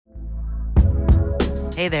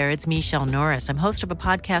Hey there, it's Michelle Norris. I'm host of a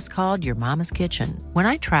podcast called Your Mama's Kitchen. When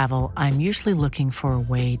I travel, I'm usually looking for a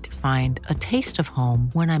way to find a taste of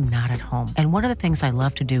home when I'm not at home. And one of the things I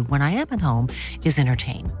love to do when I am at home is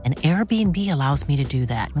entertain. And Airbnb allows me to do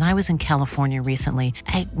that. When I was in California recently,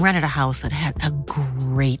 I rented a house that had a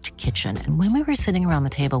great kitchen. And when we were sitting around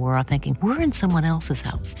the table, we were all thinking, we're in someone else's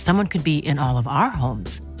house. Someone could be in all of our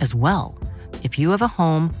homes as well. If you have a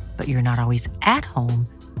home, but you're not always at home,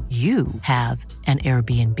 you have an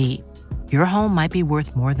Airbnb. Your home might be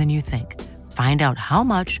worth more than you think. Find out how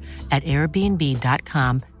much at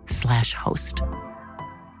airbnb.com/host.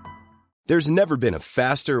 There's never been a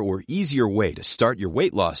faster or easier way to start your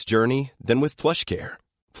weight loss journey than with PlushCare.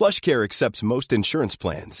 PlushCare accepts most insurance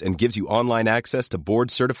plans and gives you online access to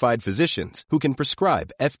board-certified physicians who can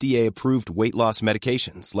prescribe FDA-approved weight loss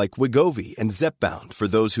medications like Wegovy and Zepbound for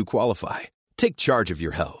those who qualify. Take charge of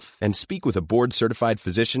your health and speak with a board-certified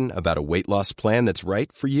physician about a weight loss plan that's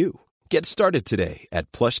right for you. Get started today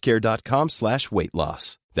at plushcare.com/weight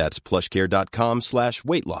loss. That's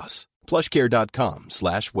plushcare.com/weight loss.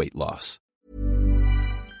 plushcare.com/weight loss.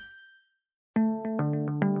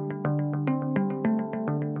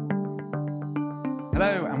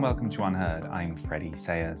 Hello and welcome to Unheard. I'm Freddie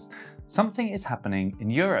Sayers. Something is happening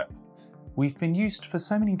in Europe. We've been used for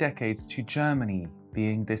so many decades to Germany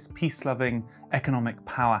being this peace-loving economic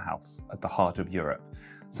powerhouse at the heart of Europe.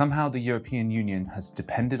 Somehow the European Union has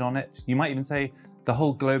depended on it. You might even say the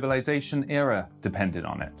whole globalization era depended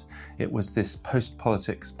on it. It was this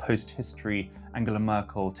post-politics, post-history, Angela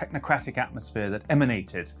Merkel technocratic atmosphere that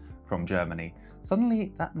emanated from Germany.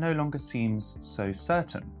 Suddenly that no longer seems so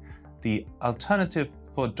certain. The Alternative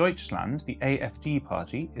for Deutschland, the AfD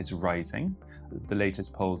party, is rising. The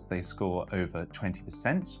latest polls, they score over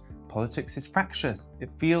 20%. Politics is fractious. It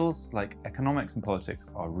feels like economics and politics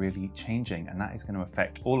are really changing, and that is going to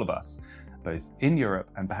affect all of us, both in Europe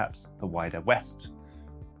and perhaps the wider West.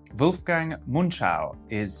 Wolfgang Münchau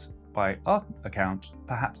is, by our account,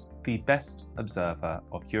 perhaps the best observer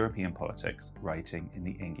of European politics writing in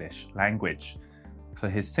the English language. For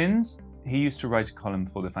his sins, he used to write a column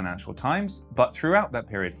for the Financial Times, but throughout that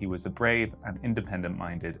period he was a brave and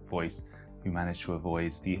independent-minded voice who managed to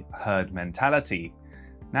avoid the herd mentality.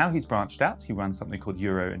 Now he's branched out, he runs something called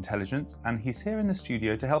Euro Intelligence, and he's here in the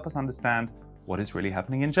studio to help us understand what is really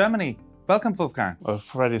happening in Germany. Welcome, Wolfgang. Well,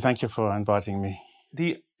 Freddie, thank you for inviting me.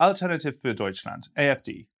 The Alternative for Deutschland,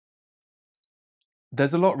 AfD.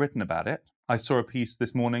 There's a lot written about it. I saw a piece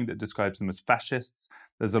this morning that describes them as fascists.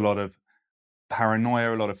 There's a lot of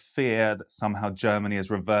paranoia, a lot of fear that somehow Germany is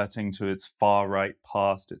reverting to its far-right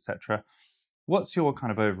past, etc. What's your kind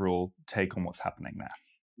of overall take on what's happening there?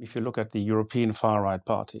 If you look at the European far-right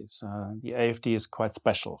parties, the AfD is quite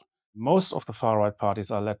special. Most of the far-right parties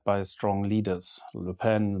are led by strong leaders. Le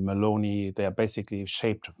Pen, Meloni, they are basically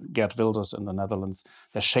shaped, Geert Wilders in the Netherlands,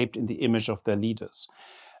 they're shaped in the image of their leaders.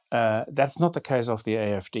 That's not the case of the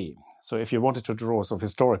AfD. So if you wanted to draw sort of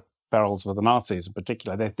historic parallels with the Nazis in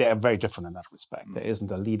particular, they are very different in that respect. There isn't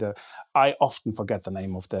a leader. I often forget the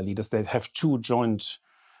name of their leaders. They have two joint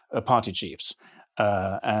party chiefs.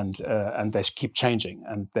 And they keep changing,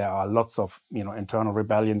 and there are lots of internal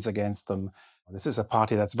rebellions against them. This is a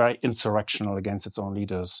party that's very insurrectional against its own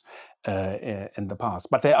leaders in the past,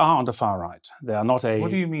 but they are on the far right. They are not a.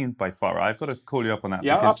 What do you mean by far right? I've got to call you up on that.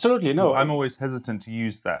 Yeah, absolutely. No, I'm always hesitant to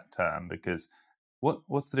use that term because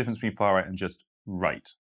what's the difference between far right and just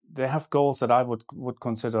right? They have goals that I would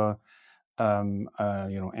consider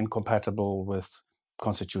incompatible with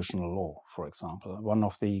constitutional law, for example. One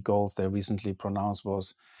of the goals they recently pronounced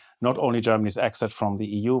was not only Germany's exit from the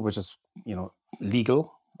EU, which is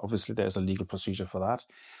legal. Obviously, there's a legal procedure for that.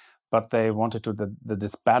 But they wanted to the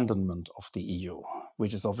disbandment of the EU,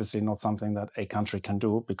 which is obviously not something that a country can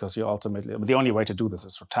do because the only way to do this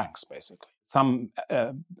is through tanks, basically. Some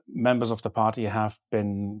members of the party have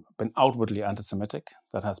been outwardly anti-Semitic.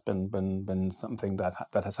 That has been something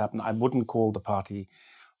that has happened. I wouldn't call the party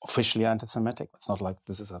officially anti-Semitic. It's not like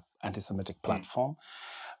this is an anti-Semitic platform,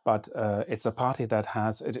 but it's a party that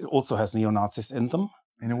it also has neo-Nazis in them.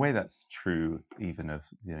 In a way, that's true even of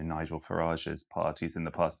Nigel Farage's parties in the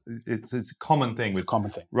past. It's a common thing with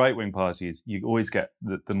right-wing parties. You always get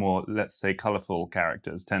the more, let's say, colourful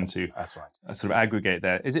characters tend to sort of aggregate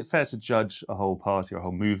there. Is it fair to judge a whole party or a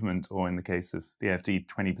whole movement, or in the case of the AfD,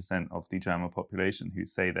 20% of the German population who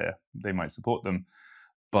say they might support them,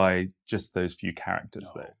 by just those few characters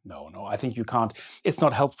there? No. I think you can't. It's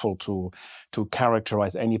not helpful to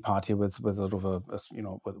characterize any party with sort of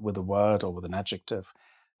with a word or with an adjective.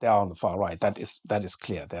 They are on the far right. That is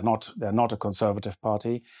clear. They're not a conservative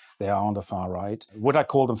party. They are on the far right. Would I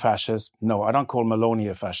call them fascist? No, I don't call Meloni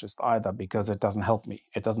a fascist either, because it doesn't help me.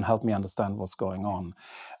 It doesn't help me understand what's going on.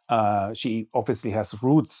 She obviously has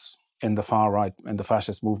roots in the far right, in the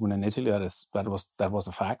fascist movement in Italy. That was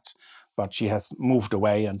a fact. But she has moved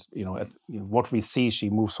away, and what we see, she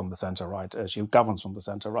moves from the center right. She governs from the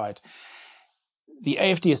center right. The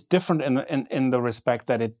AfD is different in the respect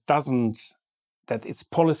that that its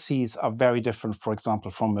policies are very different, for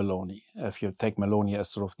example, from Meloni. If you take Meloni as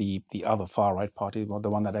sort of the other far-right party, the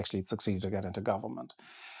one that actually succeeded to get into government,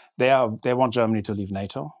 they want Germany to leave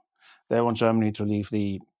NATO. They want Germany to leave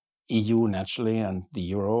the EU, naturally, and the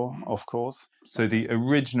euro, of course. So the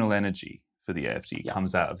original energy for the AfD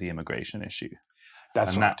comes out of the immigration issue.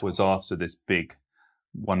 That's and right. That was after this big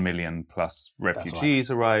 1 million plus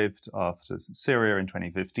refugees arrived after Syria in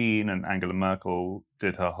 2015, and Angela Merkel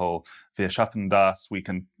did her whole "Wir schaffen das," we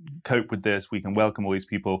can cope with this, we can welcome all these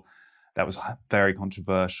people. That was very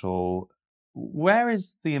controversial. Where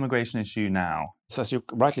is the immigration issue now? So, as you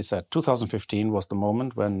rightly said, 2015 was the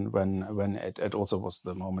moment when it also was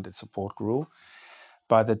the moment its support grew.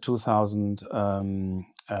 By the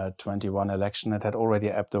 2021 election, it had already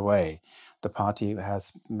ebbed away. The party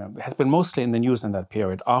has been mostly in the news in that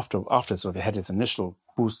period. After sort of it had its initial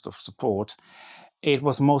boost of support, it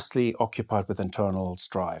was mostly occupied with internal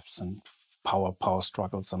strifes and power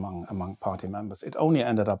struggles among party members. It only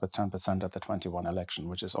ended up at 10% at the 21 election,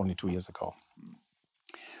 which is only 2 years ago.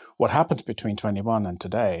 What happened between 21 and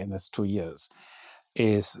today, in this 2 years,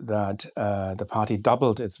 is that the party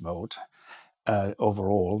doubled its vote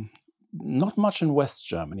overall. Not much in West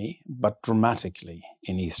Germany, but dramatically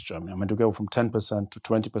in East Germany. I mean, to go from 10% to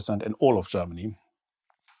 20% in all of Germany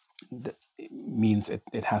means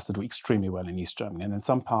it has to do extremely well in East Germany. And in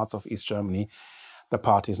some parts of East Germany, the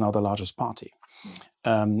party is now the largest party.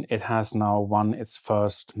 It has now won its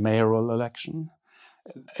first mayoral election.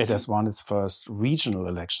 It has won its first regional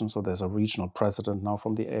election, so there's a regional president now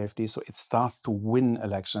from the AfD. So it starts to win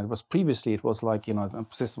election. It was like, a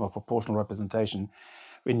system of proportional representation.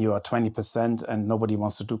 When you are 20% and nobody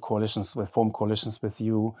wants to do form coalitions with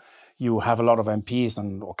you, you have a lot of MPs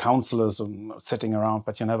or councillors sitting around,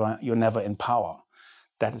 but you're never in power.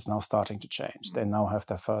 That is now starting to change. They now have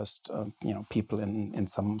their first, people in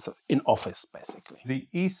office, basically. The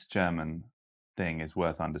East German thing is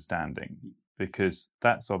worth understanding, because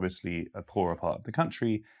that's obviously a poorer part of the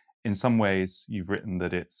country. In some ways, you've written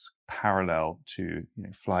that it's parallel to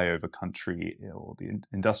flyover country or the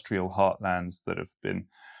industrial heartlands that have been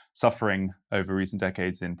suffering over recent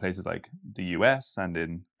decades in places like the US and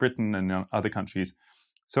in Britain and in other countries.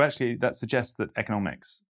 So actually, that suggests that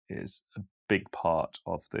economics is a big part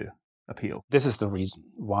of the appeal. This is the reason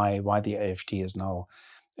why the AfD is now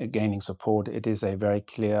gaining support. It is a very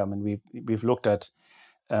clear. I mean, we've looked at.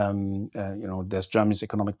 There's Germany's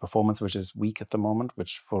economic performance, which is weak at the moment,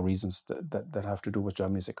 which for reasons that have to do with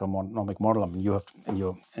Germany's economic model. I mean, you have in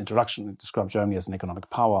your introduction described Germany as an economic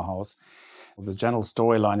powerhouse. The general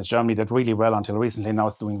storyline is Germany did really well until recently. Now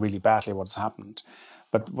it's doing really badly. What's happened?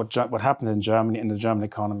 But what happened in Germany, in the German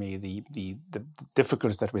economy, the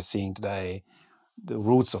difficulties that we're seeing today, the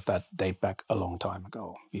roots of that date back a long time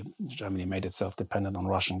ago. Germany made itself dependent on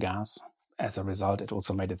Russian gas. As a result, it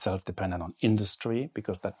also made itself dependent on industry,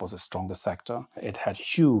 because that was a stronger sector. It had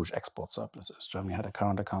huge export surpluses. Germany had a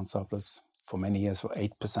current account surplus for many years for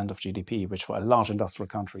 8% of GDP, which for a large industrial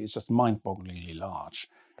country is just mind-bogglingly large.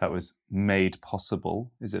 That was made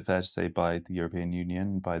possible, is it fair to say, by the European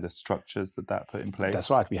Union, by the structures that put in place? That's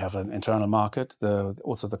right. We have an internal market.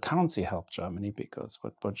 Also, the currency helped Germany, because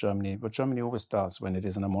what Germany always does when it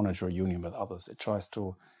is in a monetary union with others, it tries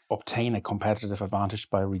to obtain a competitive advantage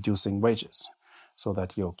by reducing wages, so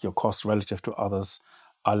that your costs relative to others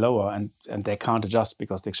are lower, and they can't adjust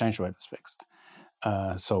because the exchange rate is fixed.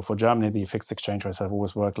 So for Germany, the fixed exchange rates have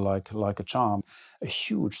always worked like a charm. A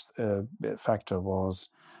huge factor was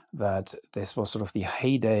that this was sort of the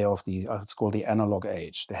heyday of it's called the analog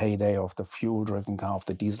age, the heyday of the fuel-driven car, of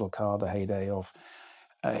the diesel car, the heyday of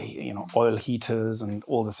oil heaters and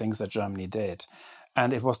all the things that Germany did.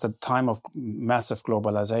 And it was the time of massive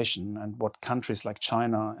globalization, and what countries like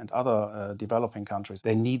China and other developing countries,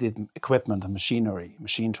 they needed equipment and machinery,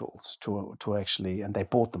 machine tools to actually, and they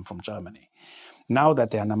bought them from Germany. Now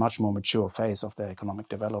that they're in a much more mature phase of their economic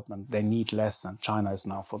development, they need less, and China is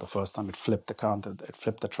now, for the first time, it flipped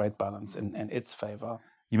the trade balance in its favor.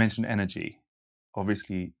 You mentioned energy.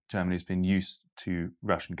 Obviously, Germany's been used to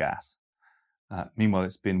Russian gas. Meanwhile,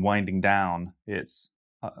 it's been winding down its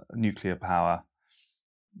nuclear power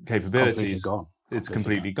capabilities. It's completely gone. It's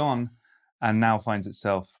completely gone, and now finds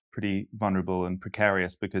itself pretty vulnerable and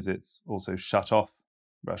precarious because it's also shut off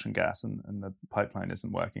Russian gas and the pipeline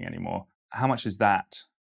isn't working anymore. How much is that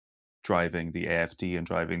driving the AfD and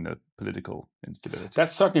driving the political instability?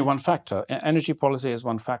 That's certainly one factor. Energy policy is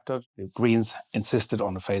one factor. The Greens insisted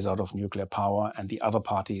on a phase out of nuclear power, and the other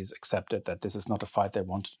parties accepted that this is not a fight they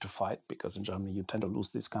wanted to fight, because in Germany you tend to lose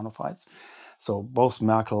these kind of fights. So both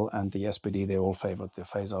Merkel and the SPD, they all favored the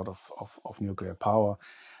phase out of nuclear power,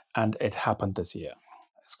 and it happened this year.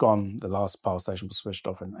 It's gone. The last power station was switched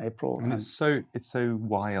off in April. I mean, it's so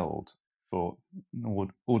wild for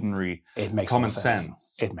ordinary common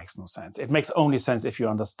sense. It makes no sense. It makes only sense if you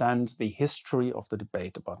understand the history of the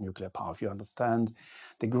debate about nuclear power. If you understand,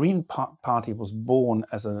 the Green Party was born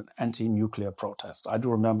as an anti-nuclear protest. I do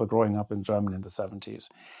remember growing up in Germany in the 70s.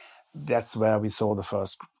 That's where we saw the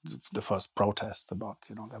first protests about,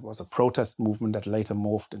 there was a protest movement that later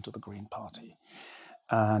morphed into the Green Party.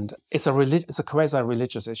 And it's a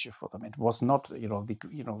quasi-religious issue for them. It was not, there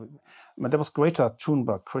was Greta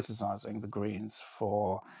Thunberg criticizing the Greens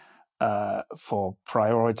for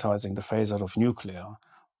prioritizing the phase out of nuclear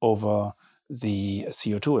over the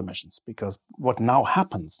CO2 emissions, because what now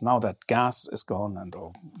happens, now that gas is gone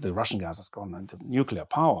or the Russian gas is gone and the nuclear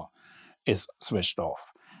power is switched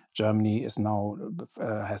off, Germany is now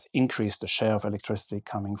has increased the share of electricity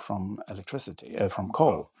coming from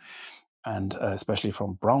coal. And especially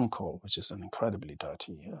from brown coal, which is an incredibly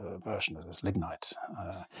dirty version. This is lignite.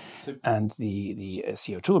 And the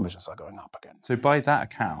CO2 emissions are going up again. So by that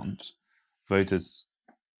account, voters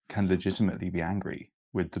can legitimately be angry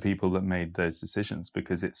with the people that made those decisions,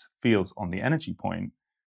 because it feels, on the energy point,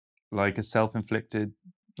 like a self-inflicted,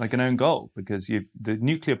 like an own goal, because the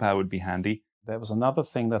nuclear power would be handy. There was another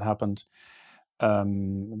thing that happened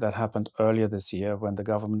earlier this year when the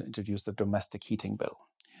government introduced the domestic heating bill.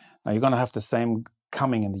 Now, you're going to have the same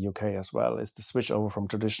coming in the UK as well, is the switch over from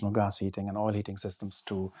traditional gas heating and oil heating systems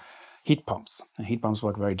to heat pumps. And heat pumps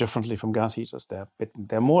work very differently from gas heaters.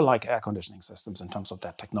 They're more like air conditioning systems in terms of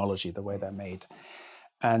that technology, the way they're made.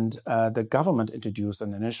 And the government introduced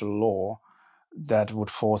an initial law that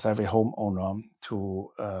would force every homeowner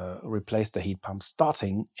to replace the heat pump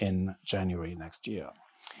starting in January next year.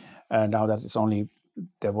 And now that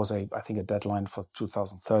there was I think a deadline for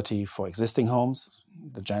 2030 for existing homes.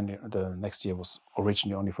 The next year was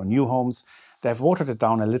originally only for new homes. They've watered it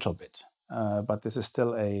down a little bit, but this is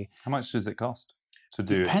still How much does it cost to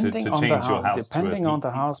do depending to change your house? Depending on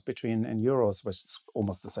the house, in euros, which is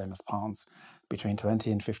almost the same as pounds, between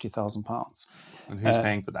 20 and 50,000 pounds. And who's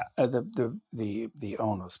paying for that? The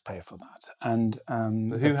owners pay for that. And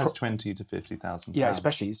but who has 20 to 50,000? Yeah,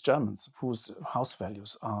 especially East Germans, whose house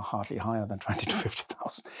values are hardly higher than 20 to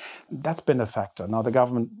 50,000. That's been a factor. Now, the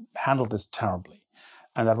government handled this terribly.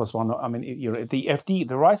 And that was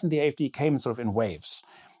the rise in the AfD came sort of in waves.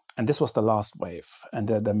 And this was the last wave. And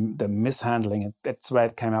the mishandling, that's where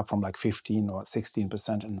it came up from like 15 or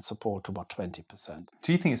 16% in support to about 20%.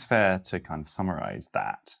 Do you think it's fair to kind of summarize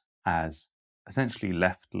that as essentially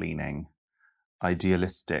left-leaning,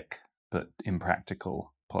 idealistic, but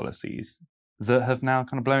impractical policies that have now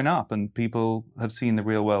kind of blown up and people have seen the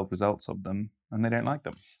real-world results of them and they don't like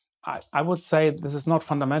them? I would say this is not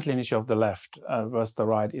fundamentally an issue of the left versus the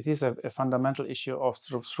right. It is a fundamental issue of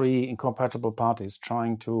sort of three incompatible parties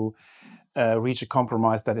trying to reach a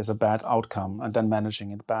compromise that is a bad outcome and then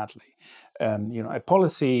managing it badly. A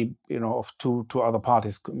policy, of two other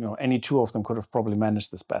parties, any two of them could have probably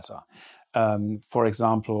managed this better. For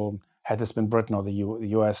example, had this been Britain or the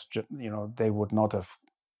US, they would not have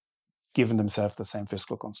given themselves the same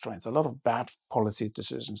fiscal constraints. A lot of bad policy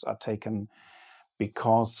decisions are taken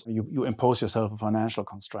because you impose yourself a financial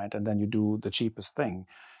constraint and then you do the cheapest thing,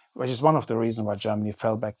 which is one of the reasons why Germany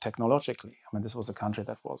fell back technologically. I mean, this was a country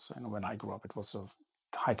that was, when I grew up, it was a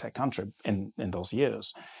high-tech country in those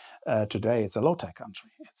years. Today, it's a low-tech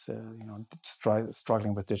country. It's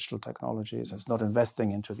struggling with digital technologies. It's not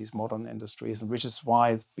investing into these modern industries, and which is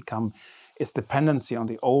why its dependency on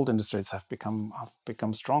the old industries have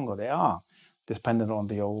become stronger. They are dependent on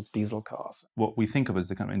the old diesel cars. What we think of as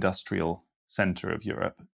the kind of industrial center of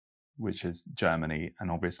Europe, which is Germany,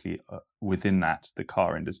 and obviously within that the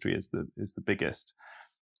car industry is the biggest,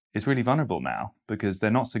 is really vulnerable now because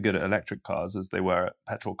they're not so good at electric cars as they were at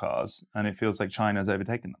petrol cars, and it feels like China's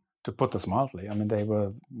overtaken them. To put this mildly, I mean, they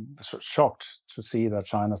were shocked to see that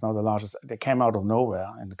China's now the largest. They came out of nowhere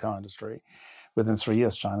in the car industry. Within 3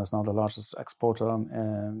 years, China is now the largest exporter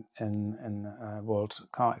in world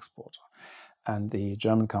car exporter. And the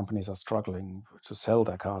German companies are struggling to sell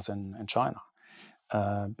their cars in China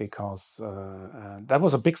because that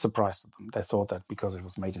was a big surprise to them. They thought that because it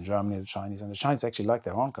was made in Germany, the Chinese actually like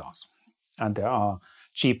their own cars. and they are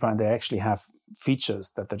cheaper, and they actually have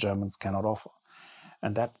features that the Germans cannot offer.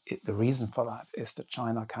 And the reason for that is that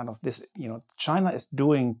China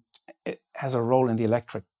has a role in the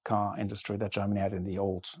electric car industry that Germany had in the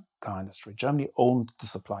old car industry. Germany owned the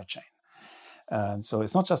supply chain. And so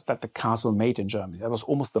it's not just that the cars were made in Germany. That was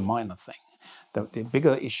almost the minor thing. The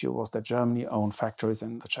bigger issue was that Germany owned factories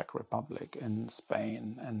in the Czech Republic, in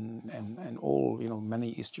Spain, and all,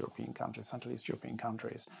 many East European countries, Central East European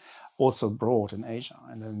countries, also abroad in Asia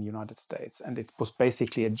and in the United States. And it was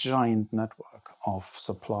basically a giant network of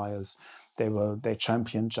suppliers. They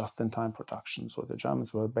championed just-in-time production. So the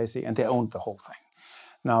Germans were basically, and they owned the whole thing.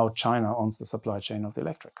 Now China owns the supply chain of the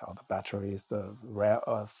electric car, the batteries, the rare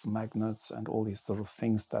earths, magnets, and all these sort of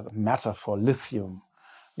things that matter for lithium,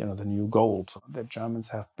 the new gold. The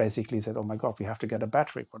Germans have basically said, oh my God, we have to get a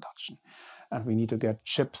battery production. And we need to get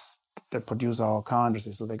chips that produce our car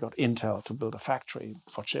industry. So they got Intel to build a factory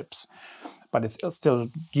for chips. But it's still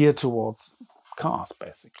geared towards cars,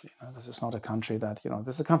 basically. This is not a country that,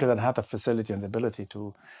 this is a country that had the facility and the ability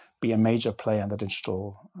to be a major player in the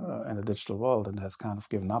digital world, and has kind of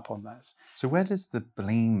given up on this. So where does the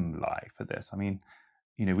blame lie for this? I mean,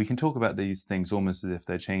 we can talk about these things almost as if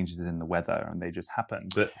they're changes in the weather and they just happen.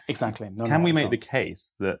 But exactly. Can we make the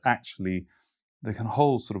case that actually the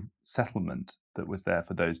whole sort of settlement that was there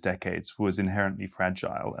for those decades was inherently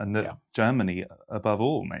fragile, and that Germany, above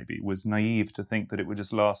all, maybe was naive to think that it would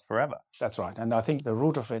just last forever? That's right, and I think the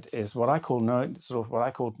root of it is what I call a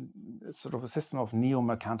system of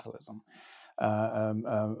neo-mercantilism,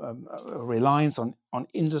 reliance on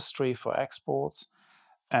industry for exports,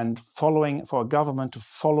 and for a government to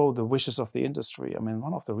follow the wishes of the industry. I mean,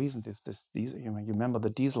 one of the reasons is these. You remember the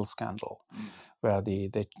diesel scandal, where they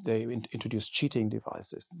introduced cheating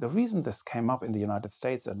devices. The reason this came up in the United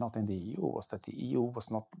States and not in the EU was that the EU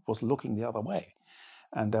was looking the other way,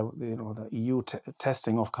 and the EU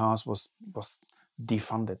testing of cars was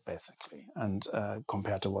defunded basically, and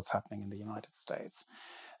compared to what's happening in the United States.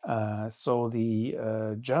 So the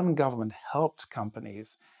German government helped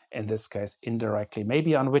companies, in this case, indirectly,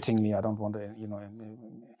 maybe unwittingly. I don't want to,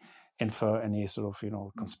 infer any sort of,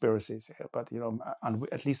 conspiracies here, but,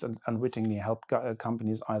 at least unwittingly help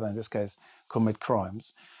companies either, in this case, commit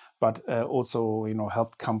crimes, but also,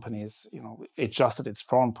 help companies, adjusted its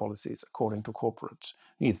foreign policies according to corporate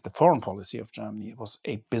needs. The foreign policy of Germany was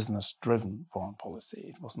a business-driven foreign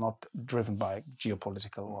policy. It was not driven by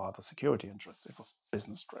geopolitical or other security interests. It was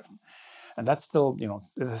business-driven. And that's still,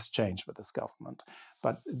 this has changed with this government.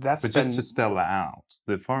 But just to spell that out,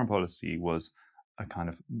 the foreign policy was a kind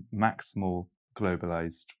of maximal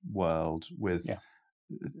globalized world with,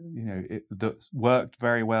 that worked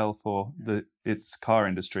very well for its car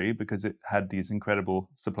industry because it had these incredible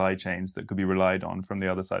supply chains that could be relied on from the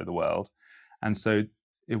other side of the world. And so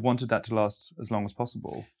it wanted that to last as long as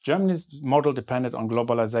possible. Germany's model depended on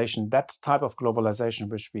globalization, that type of globalization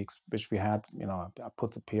which we had, I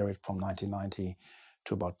put the period from 1990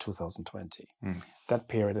 to about 2020. That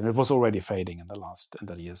period, and it was already fading in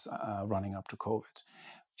the years running up to COVID.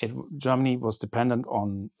 Germany was dependent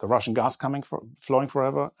on the Russian gas flowing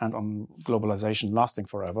forever, and on globalization lasting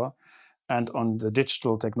forever, and on the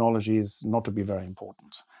digital technologies not to be very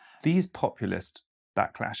important. These populist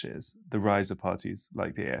backlashes, the rise of parties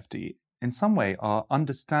like the AfD, in some way are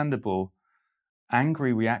understandable,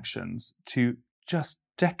 angry reactions to just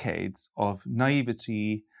decades of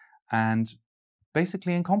naivety and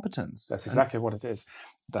basically incompetence. That's exactly what it is.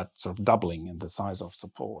 That sort of doubling in the size of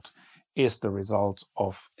support is the result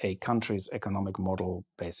of a country's economic model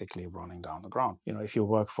basically running down the ground. If you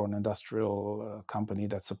work for an industrial company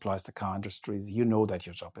that supplies the car industries, you know that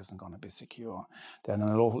your job isn't going to be secure. There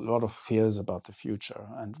are a lot of fears about the future,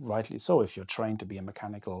 and rightly so. If you're trained to be a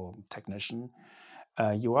mechanical technician,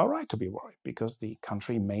 you are right to be worried, because the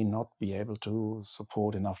country may not be able to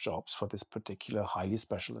support enough jobs for this particular highly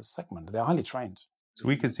specialist segment. They're highly trained. So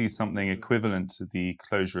we could see something equivalent to the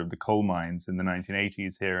closure of the coal mines in the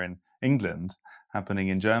 1980s here in England happening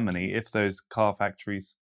in Germany if those car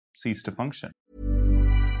factories cease to function.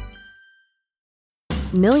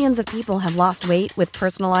 Millions of people have lost weight with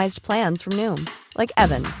personalized plans from Noom. Like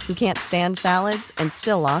Evan, who can't stand salads and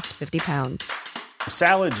still lost 50 pounds.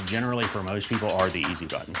 Salads generally for most people are the easy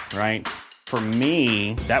button, right? For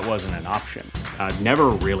me, that wasn't an option. I never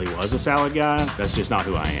really was a salad guy. That's just not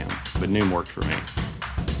who I am. But Noom worked for me.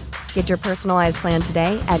 Get your personalized plan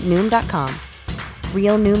today at Noom.com.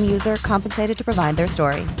 Real Noom user compensated to provide their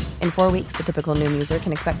story. In 4 weeks, the typical Noom user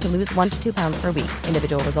can expect to lose 1 to 2 pounds per week.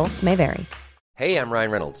 Individual results may vary. Hey, I'm Ryan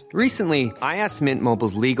Reynolds. Recently, I asked Mint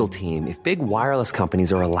Mobile's legal team if big wireless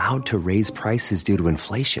companies are allowed to raise prices due to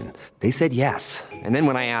inflation. They said yes. And then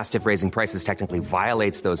when I asked if raising prices technically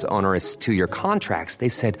violates those onerous two-year contracts, they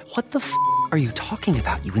said, "What the f*** are you talking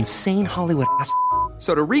about, you insane Hollywood ass?"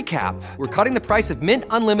 So to recap, we're cutting the price of Mint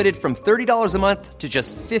Unlimited from $30 a month to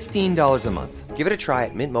just $15 a month. Give it a try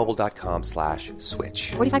at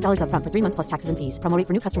mintmobile.com/switch. $45 up front for 3 months plus taxes and fees. Promo rate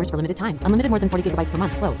for new customers for limited time. Unlimited more than 40 gigabytes per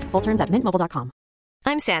month. Slows full terms at mintmobile.com.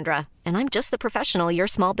 I'm Sandra, and I'm just the professional your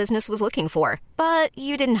small business was looking for. But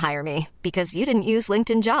you didn't hire me because you didn't use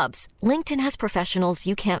LinkedIn Jobs. LinkedIn has professionals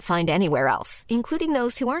you can't find anywhere else, including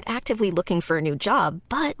those who aren't actively looking for a new job,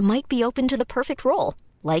 but might be open to the perfect role,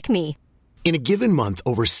 like me. In a given month,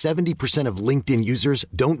 over 70% of LinkedIn users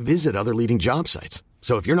don't visit other leading job sites.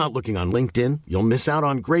 So if you're not looking on LinkedIn, you'll miss out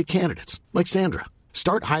on great candidates like Sandra.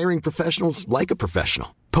 Start hiring professionals like a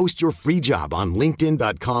professional. Post your free job on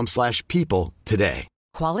linkedin.com/people today.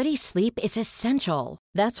 Quality sleep is essential.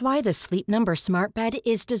 That's why the Sleep Number Smart Bed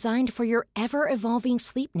is designed for your ever-evolving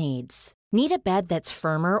sleep needs. Need a bed that's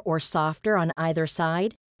firmer or softer on either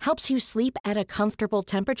side? Helps you sleep at a comfortable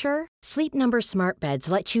temperature? Sleep Number Smart Beds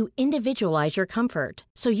let you individualize your comfort,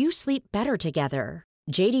 so you sleep better together.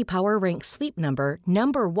 J.D. Power ranks Sleep Number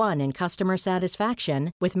 #1 in customer satisfaction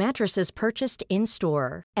with mattresses purchased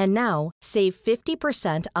in-store. And now, save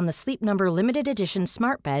 50% on the Sleep Number Limited Edition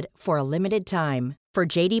Smart Bed for a limited time. For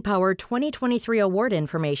J.D. Power 2023 award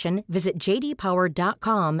information, visit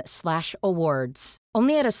jdpower.com/awards.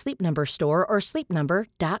 Only at a Sleep Number store or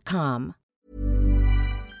sleepnumber.com.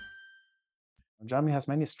 Germany has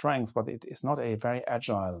many strengths, but it is not a very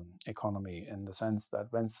agile economy in the sense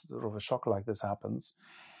that when sort of a shock like this happens,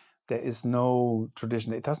 there is no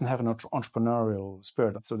tradition. It doesn't have an entrepreneurial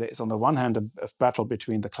spirit. So there is, on the one hand, a battle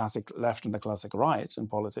between the classic left and the classic right in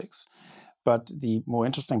politics. But the more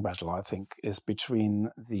interesting battle, I think, is between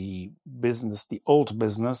the business, the old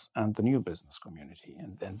business, and the new business community,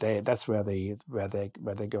 and that's where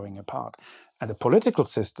they're going apart. And the political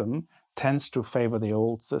system tends to favor the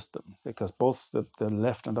old system because both the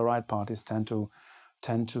left and the right parties tend to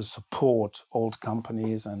support old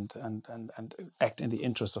companies and act in the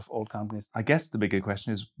interest of old companies. I guess the bigger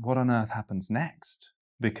question is what on earth happens next?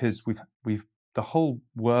 Because we've the whole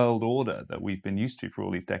world order that we've been used to for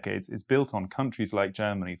all these decades is built on countries like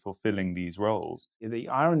Germany fulfilling these roles. The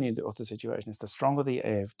irony of the situation is the stronger the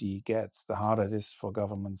AfD gets, the harder it is for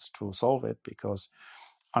governments to solve it, because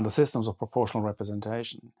under systems of proportional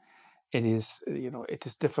representation, it is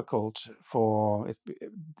difficult for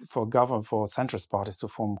centrist parties to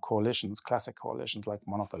form coalitions, classic coalitions like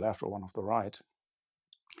one of the left or one of the right.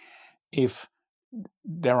 If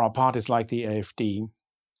there are parties like the AfD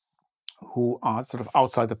who are sort of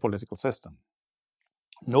outside the political system,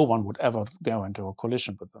 no one would ever go into a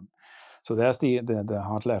coalition with them. So there's the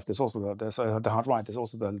hard left. There's also the hard right. There's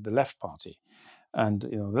also the left party, and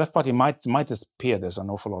the left party might disappear. There's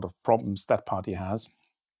an awful lot of problems that party has,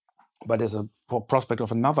 but there's a prospect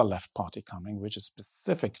of another left party coming, which is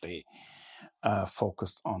specifically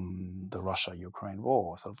focused on the Russia-Ukraine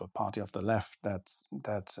war. Sort of a party of the left that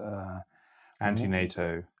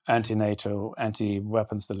anti-NATO,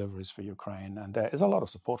 anti-weapons deliveries for Ukraine, and there is a lot of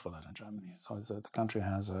support for that in Germany. So the country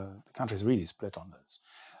is really split on this.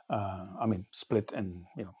 Split in.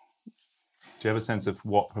 Do you have a sense of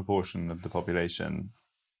what proportion of the population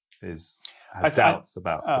has doubts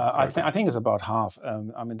about? I think it's about half.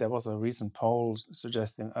 There was a recent poll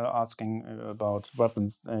asking about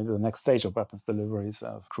weapons, the next stage of weapons deliveries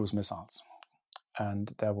of cruise missiles,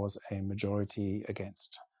 and there was a majority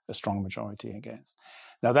against. A strong majority against.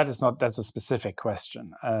 Now that's a specific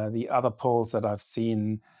question. The other polls that I've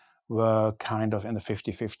seen were kind of in the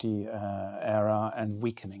 50-50 era and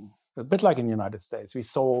weakening. A bit like in the United States. We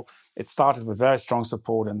saw it started with very strong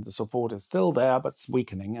support and the support is still there, but it's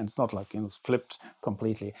weakening and it's not like it's flipped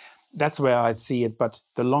completely. That's where I see it, but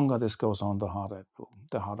the longer this goes on, the harder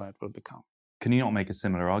it will become. Can you not make a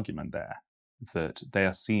similar argument there that they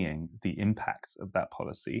are seeing the impacts of that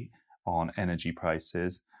policy on energy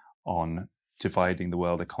prices, on dividing the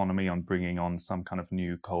world economy, on bringing on some kind of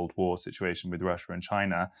new Cold War situation with Russia and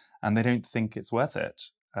China, and they don't think it's worth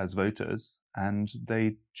it as voters, and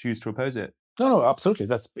they choose to oppose it? No, absolutely.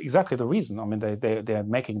 That's exactly the reason. They're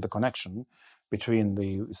making the connection between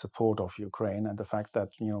the support of Ukraine and the fact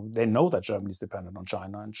that they know that Germany is dependent on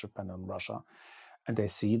China and dependent on Russia, and they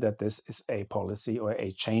see that this is a policy or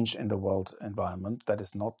a change in the world environment that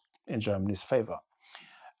is not in Germany's favor.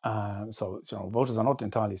 So voters are not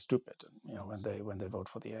entirely stupid, when they vote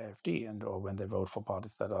for the AfD or when they vote for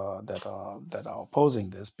parties that are opposing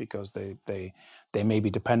this, because they may be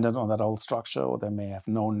dependent on that old structure, or they may have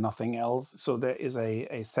known nothing else. So there is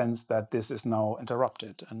a sense that this is now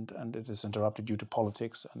interrupted, and it is interrupted due to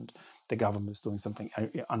politics, and the government is doing something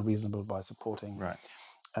unreasonable by supporting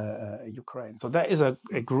Ukraine. So there is an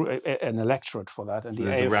electorate for that, and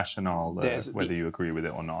there's a rationale, whether you agree with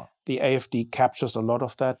it or not. The AfD captures a lot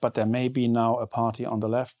of that, but there may be now a party on the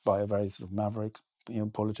left by a very sort of maverick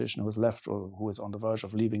politician who is left, or who is on the verge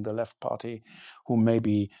of leaving the left party, who may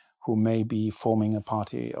be forming a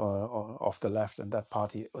party of the left, and that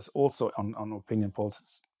party is also on opinion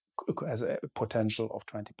polls has a potential of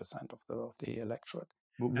 20% of the electorate.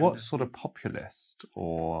 What sort of populist,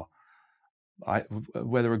 or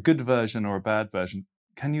whether a good version or a bad version,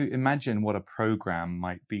 can you imagine what a program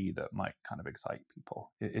might be that might kind of excite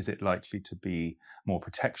people? Is it likely to be more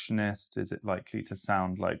protectionist? Is it likely to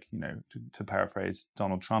sound like, to paraphrase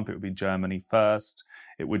Donald Trump, it would be Germany first?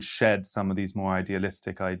 It would shed some of these more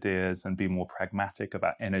idealistic ideas and be more pragmatic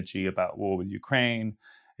about energy, about war with Ukraine.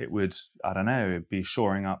 It would, be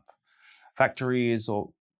shoring up factories, or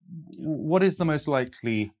what is the most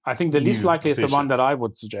likely? I think the least likely is the one that I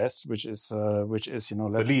would suggest, which is the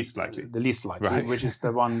least likely. The least likely, right. Which is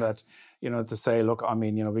the one that to say, look,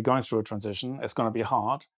 we're going through a transition. It's going to be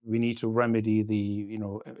hard. We need to remedy the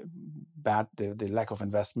lack of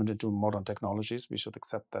investment into modern technologies. We should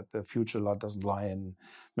accept that the future doesn't lie in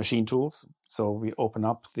machine tools. So we open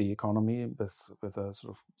up the economy with a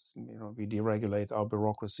sort of we deregulate our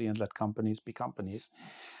bureaucracy and let companies be companies.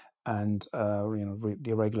 And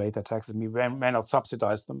deregulate their taxes. We may not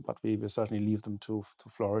subsidize them, but we will certainly leave them to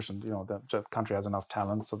flourish. And the country has enough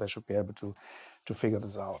talent, so they should be able to figure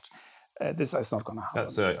this out. This is not going to happen.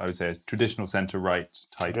 That's I would say a traditional centre-right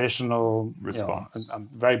type response.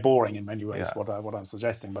 Very boring in many ways what I'm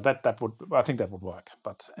suggesting, but I think that would work.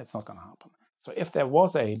 But it's not going to happen. So if there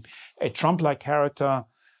was a Trump-like character,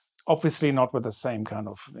 obviously not with the same kind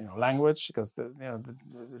of language, because the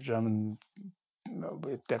German.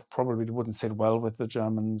 That probably wouldn't sit well with the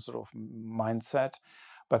German sort of mindset,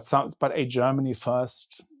 but a Germany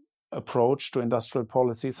first approach to industrial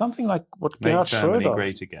policy, something like what Gerhard Schröder. Make Germany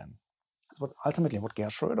great again. That's ultimately what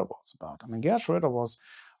Gerhard Schröder was about. Gerhard Schröder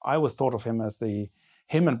I always thought of him as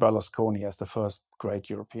him and Berlusconi as the first great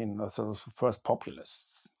European, sort of first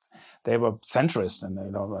populists. They were centrist, and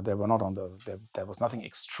they were not there was nothing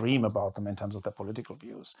extreme about them in terms of their political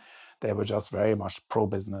views. They were just very much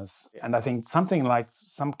pro-business. And I think some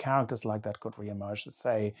characters like that could reemerge to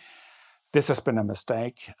say, this has been a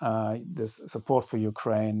mistake. This support for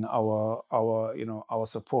Ukraine, our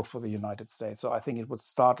support for the United States. So I think it would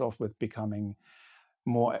start off with becoming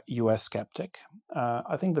more US skeptic.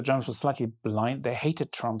 I think the Germans were slightly blind. They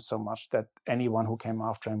hated Trump so much that anyone who came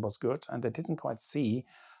after him was good, and they didn't quite see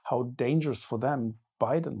how dangerous for them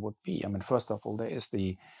Biden would be. First of all, there is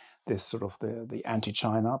the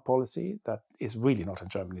anti-China policy that is really not in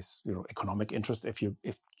Germany's economic interest. If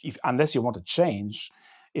unless you want to change,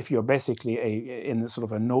 if you're basically in sort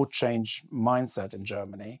of a no change mindset in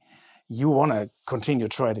Germany, you want to continue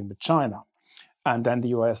trading with China, and then the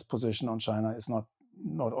US position on China is not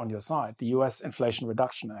on your side. The US Inflation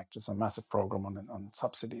Reduction Act is a massive program on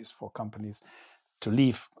subsidies for companies to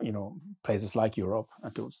leave, places like Europe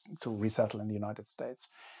and to resettle in the United States.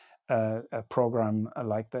 A program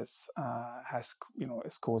like this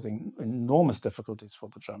is causing enormous difficulties for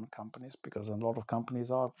the German companies, because a lot of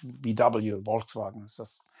companies are VW, Volkswagen. It's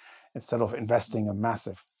just, instead of investing a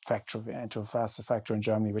massive factory into a faster factory in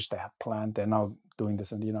Germany, which they had planned, they're now doing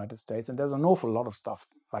this in the United States. And there's an awful lot of stuff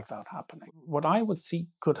like that happening. What I would see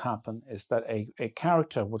could happen is that a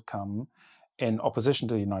character would come in opposition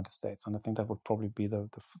to the United States, and I think that would probably be the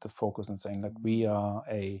focus in saying, like, we are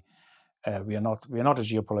not a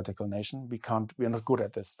geopolitical nation. We are not good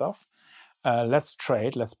at this stuff. Let's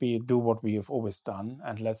trade. Let's do what we have always done,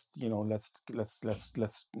 and let's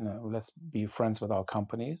be friends with our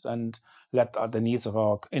companies, and let the needs of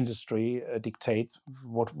our industry dictate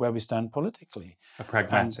where we stand politically.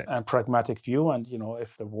 A pragmatic view, and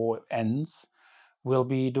if the war ends, we'll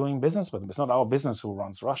be doing business with them. It's not our business who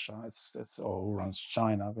runs Russia. It's or who runs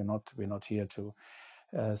China. We're not here to.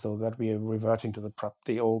 So that we are reverting to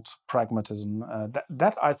the old pragmatism.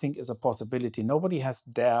 That I think is a possibility. Nobody has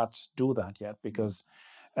dared do that yet, because,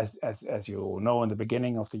 as you know, in the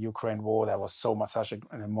beginning of the Ukraine war, there was such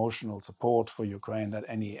an emotional support for Ukraine that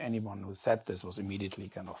anyone who said this was immediately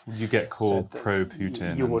kind of. You get called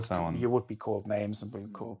pro-Putin and so on. You would be called names and be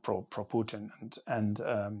called pro-Putin,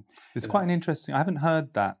 and it's quite an interesting. I haven't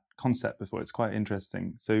heard that concept before. It's quite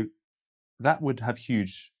interesting. So, that would have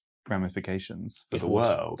huge ramifications for the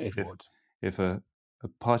world. If a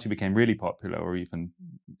party became really popular, or even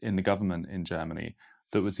in the government in Germany,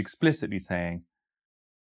 that was explicitly saying,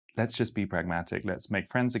 let's just be pragmatic, let's make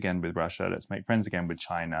friends again with Russia, let's make friends again with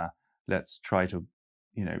China, let's try to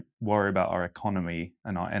worry about our economy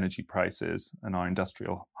and our energy prices and our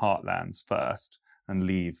industrial heartlands first, and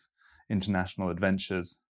leave international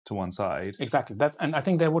adventures to one side. Exactly. And I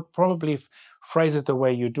think they would probably phrase it the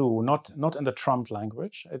way you do, not in the Trump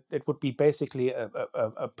language. It would be basically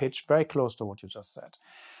a pitch very close to what you just said.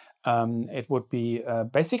 It would be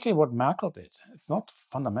basically what Merkel did. It's not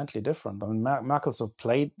fundamentally different. I mean, Merkel sort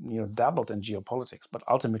of dabbled in geopolitics, but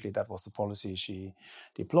ultimately that was the policy she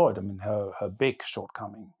deployed. I mean, her big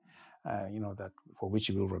shortcoming, that for which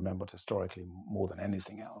you will remember historically more than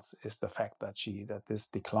anything else, is the fact that this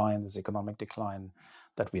economic decline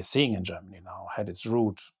that we're seeing in Germany now had its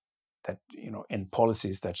root that in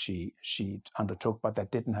policies that she undertook, but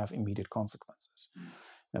that didn't have immediate consequences.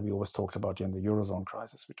 And we always talked about during the Eurozone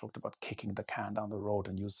crisis, we talked about kicking the can down the road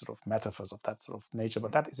and used sort of metaphors of that sort of nature.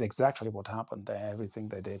 But that is exactly what happened. Everything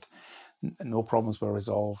they did, no problems were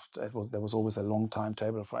resolved. There was always a long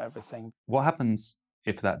timetable for everything. What happens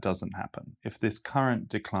if that doesn't happen? If this current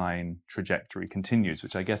decline trajectory continues,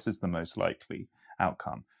 which I guess is the most likely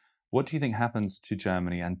outcome, what do you think happens to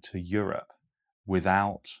Germany and to Europe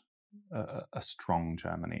without a strong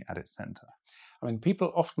Germany at its center? I mean,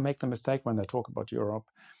 people often make the mistake when they talk about Europe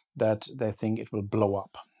that they think it will blow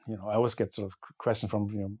up. I always get sort of questions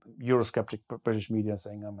from Eurosceptic British media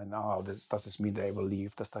saying, does this mean they will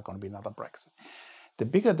leave? There's not going to be another Brexit. The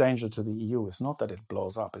bigger danger to the EU is not that it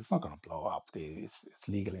blows up. It's not going to blow up. It's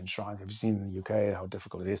legally enshrined. Have you seen in the UK how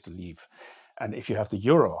difficult it is to leave? And if you have the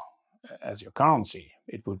euro as your currency,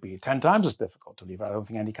 it would be 10 times as difficult to leave. I don't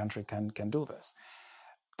think any country can do this.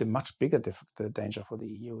 The much bigger the danger for the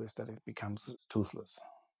EU is that it becomes toothless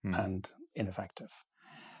and ineffective.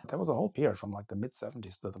 There was a whole period from like the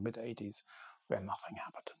mid-70s to the mid-80s where nothing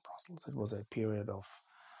happened in Brussels. It was a period of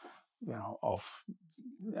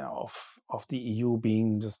the EU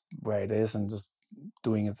being just where it is and just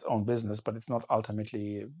doing its own business, but it's not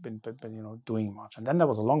ultimately been doing much. And then there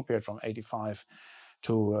was a long period from 85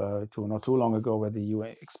 to not too long ago, where the EU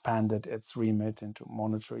expanded its remit into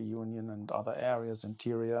monetary union and other areas,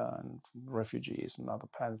 interior and refugees and other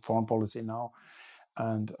foreign policy now.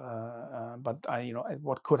 And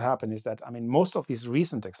what could happen is that most of these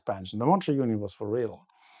recent expansion, the monetary union was for real,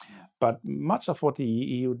 but much of what the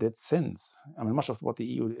EU did much of what the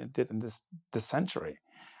EU did in this century,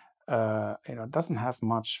 doesn't have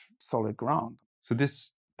much solid ground. So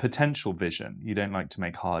this potential vision, you don't like to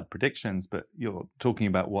make hard predictions, but you're talking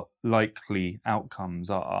about what likely outcomes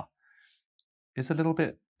are, is a little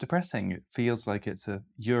bit depressing. It feels like it's a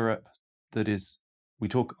Europe that is, we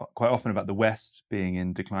talk quite often about the West being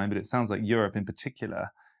in decline, but it sounds like Europe in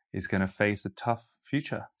particular is going to face a tough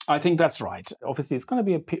future. I think that's right. Obviously, it's going to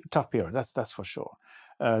be a tough period. That's for sure.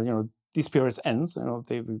 These periods ends.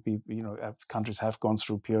 Countries have gone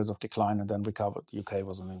through periods of decline and then recovered. The UK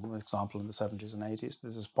was an example in the 70s and 80s.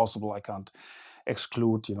 This is possible. I can't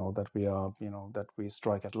exclude, that we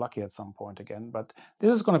strike at lucky at some point again. But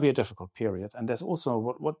this is going to be a difficult period. And there's also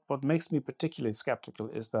what makes me particularly skeptical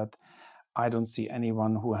is that I don't see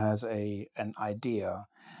anyone who has an idea.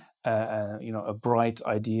 A bright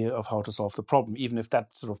idea of how to solve the problem, even if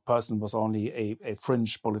that sort of person was only a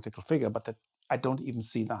fringe political figure, but that I don't even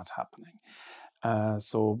see that happening.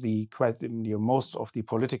 So most of the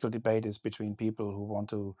political debate is between people who want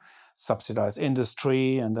to subsidize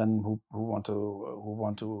industry and then who want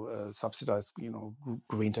to subsidize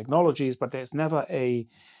green technologies, but there's never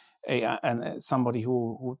somebody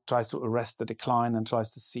who tries to arrest the decline and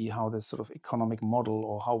tries to see how this sort of economic model,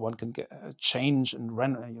 or how one can change and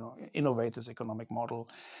innovate this economic model,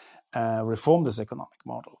 reform this economic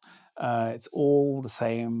model. It's all the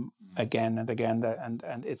same again and again,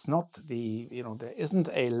 and it's not there isn't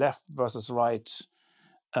a left versus right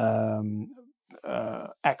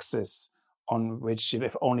axis on which,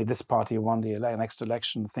 if only this party won the next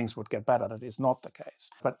election, things would get better. That is not the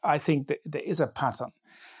case. But I think that there is a pattern.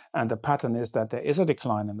 And the pattern is that there is a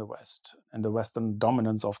decline in the West, in the Western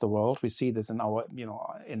dominance of the world. We see this in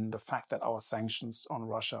in the fact that our sanctions on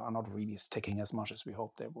Russia are not really sticking as much as we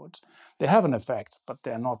hoped they would. They have an effect, but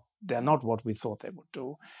they're not what we thought they would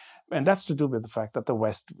do. And that's to do with the fact that the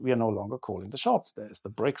West, we are no longer calling the shots. There's the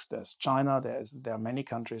BRICS, there's China, there are many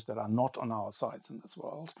countries that are not on our sides in this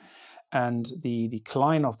world. And the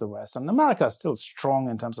decline of the West, and America is still strong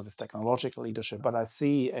in terms of its technological leadership, but I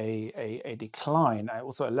see a decline,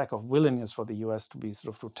 also a lack of willingness for the US to be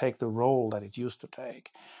to take the role that it used to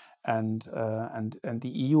take. and the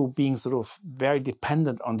EU being sort of very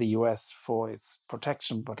dependent on the US for its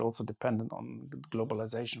protection, but also dependent on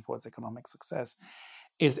globalization for its economic success,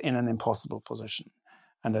 is in an impossible position,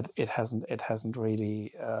 and that it hasn't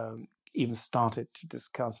really even started to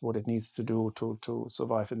discuss what it needs to do to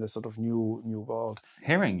survive in this sort of new world.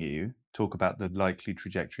 Hearing you talk about the likely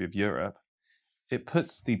trajectory of Europe, it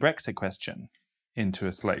puts the Brexit question into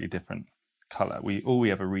a slightly different colour. All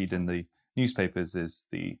we ever read in the newspapers is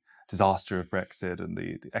the disaster of Brexit and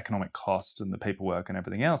the economic cost and the paperwork and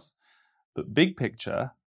everything else. But big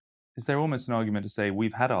picture, is there almost an argument to say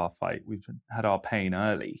we've had our fight, we've had our pain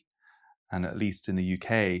early, and at least in the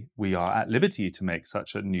UK, we are at liberty to make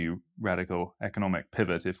such a new radical economic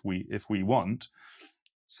pivot if we want.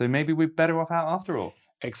 So maybe we're better off out after all.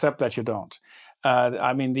 Except that you don't.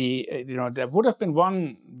 I mean, there would have been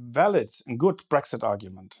one valid and good Brexit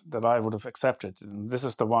argument that I would have accepted. And this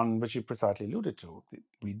is the one which you precisely alluded to.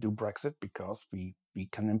 We do Brexit because we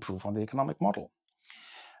can improve on the economic model.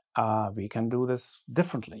 We can do this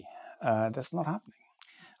differently. That's not happening.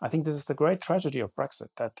 I think this is the great tragedy of Brexit,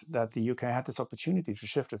 that the UK had this opportunity to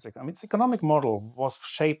shift its economic model was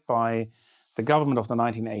shaped by the government of the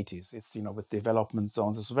 1980s. It's, with development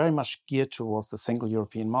zones, it's very much geared towards the single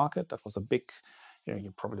European market. That was a big,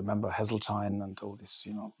 you probably remember Heseltine and all this,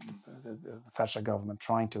 the Thatcher government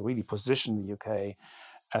trying to really position the UK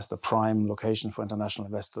as the prime location for international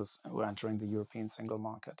investors who are entering the European single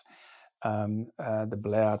market. The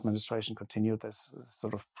Blair administration continued this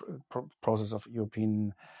sort of process of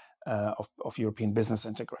European business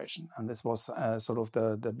integration, and this was sort of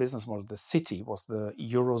the business model. The city was the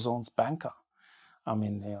Eurozone's banker. I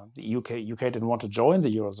mean, the UK didn't want to join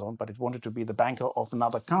the Eurozone, but it wanted to be the banker of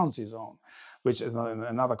another currency zone, which is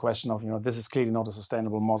another question of, this is clearly not a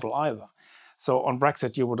sustainable model either. So on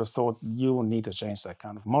Brexit, you would have thought you need to change that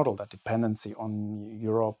kind of model, that dependency on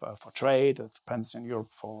Europe for trade, dependency on Europe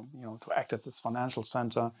for, to act as its financial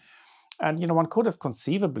center. And, one could have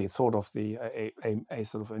conceivably thought of a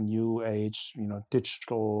sort of a new age,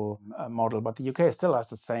 digital model, but the UK still has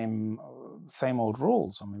the same old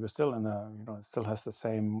rules. I mean, we're still it still has the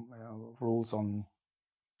same rules on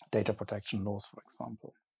data protection laws, for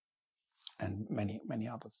example, and many, many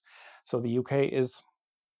others. So the UK is,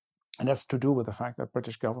 and that's to do with the fact that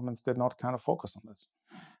British governments did not kind of focus on this.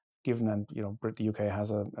 Given that, the UK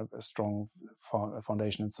has a strong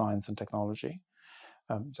foundation in science and technology,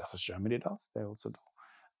 just as Germany does, they also do.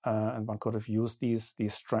 And one could have used these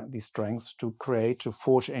strengths to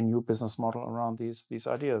forge a new business model around these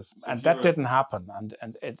ideas, so and that didn't happen.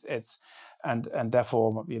 And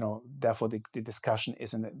therefore, therefore the discussion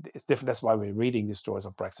is different. That's why we're reading these stories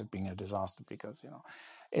of Brexit being a disaster, because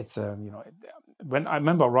it's when I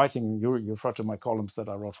remember writing, you referred to my columns that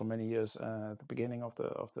I wrote for many years at the beginning of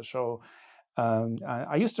the show.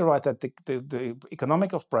 I used to write that the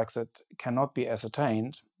economic of Brexit cannot be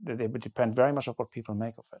ascertained, that it would depend very much on what people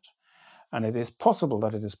make of it. And it is possible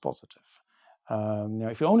that it is positive.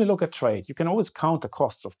 If you only look at trade, you can always count the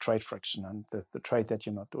cost of trade friction and the trade that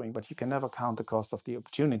you're not doing, but you can never count the cost of the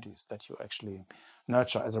opportunities that you actually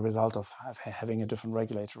nurture as a result of having a different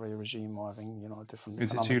regulatory regime or having a different.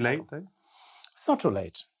 Is it too late though? It's not too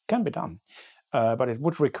late. It can be done. But it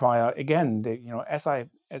would require, again, as I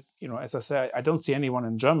say, I don't see anyone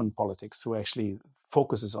in German politics who actually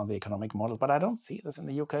focuses on the economic model. But I don't see this in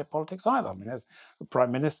the UK politics either. I mean, there's the prime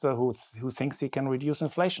minister who thinks he can reduce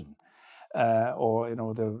inflation, or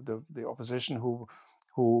the opposition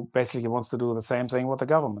who basically wants to do the same thing what the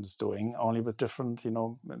government is doing, only with different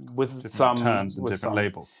some terms and different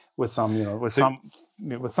labels, with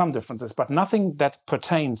some differences, but nothing that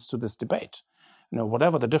pertains to this debate.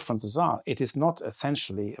 Whatever the differences are, it is not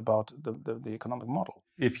essentially about the economic model.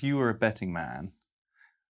 If you were a betting man,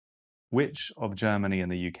 which of Germany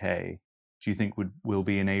and the UK do you think will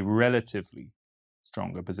be in a relatively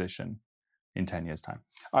stronger position in 10 years' time?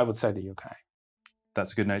 I would say the UK.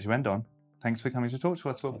 That's a good note to end on. Thanks for coming to talk to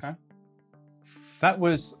us, Wolfgang. Yes. That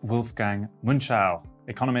was Wolfgang Münchau,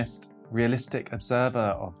 economist, realistic observer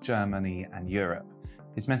of Germany and Europe.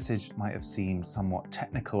 His message might have seemed somewhat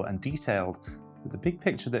technical and detailed, but the big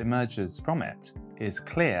picture that emerges from it is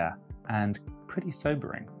clear and pretty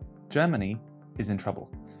sobering. Germany is in trouble.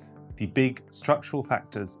 The big structural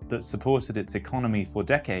factors that supported its economy for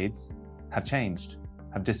decades have changed,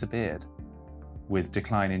 have disappeared. With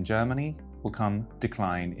decline in Germany will come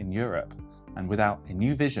decline in Europe. And without a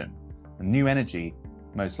new vision, a new energy,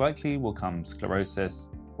 most likely will come sclerosis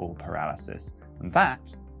or paralysis. And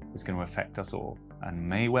that is going to affect us all, and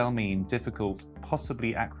may well mean difficult,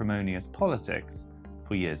 possibly acrimonious politics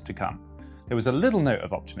for years to come. There was a little note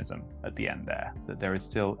of optimism at the end there, that there is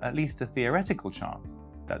still at least a theoretical chance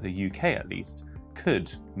that the UK, at least, could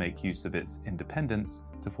make use of its independence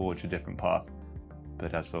to forge a different path.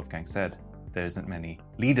 But as Wolfgang said, there isn't many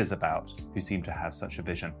leaders about who seem to have such a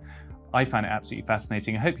vision. I found it absolutely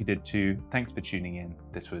fascinating. I hope you did too. Thanks for tuning in.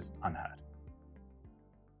 This was Unheard.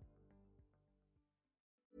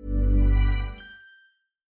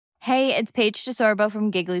 Hey, it's Paige DeSorbo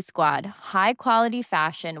from Giggly Squad. High quality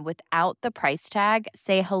fashion without the price tag.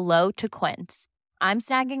 Say hello to Quince. I'm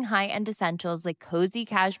snagging high-end essentials like cozy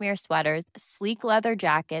cashmere sweaters, sleek leather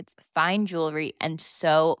jackets, fine jewelry, and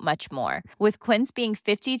so much more. With Quince being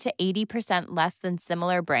 50 to 80% less than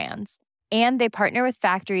similar brands. And they partner with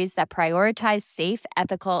factories that prioritize safe,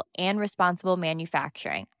 ethical, and responsible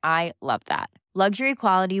manufacturing. I love that. Luxury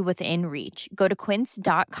quality within reach. Go to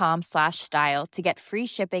quince.com/style to get free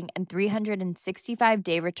shipping and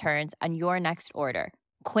 365-day returns on your next order.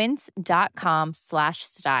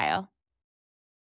 Quince.com/style.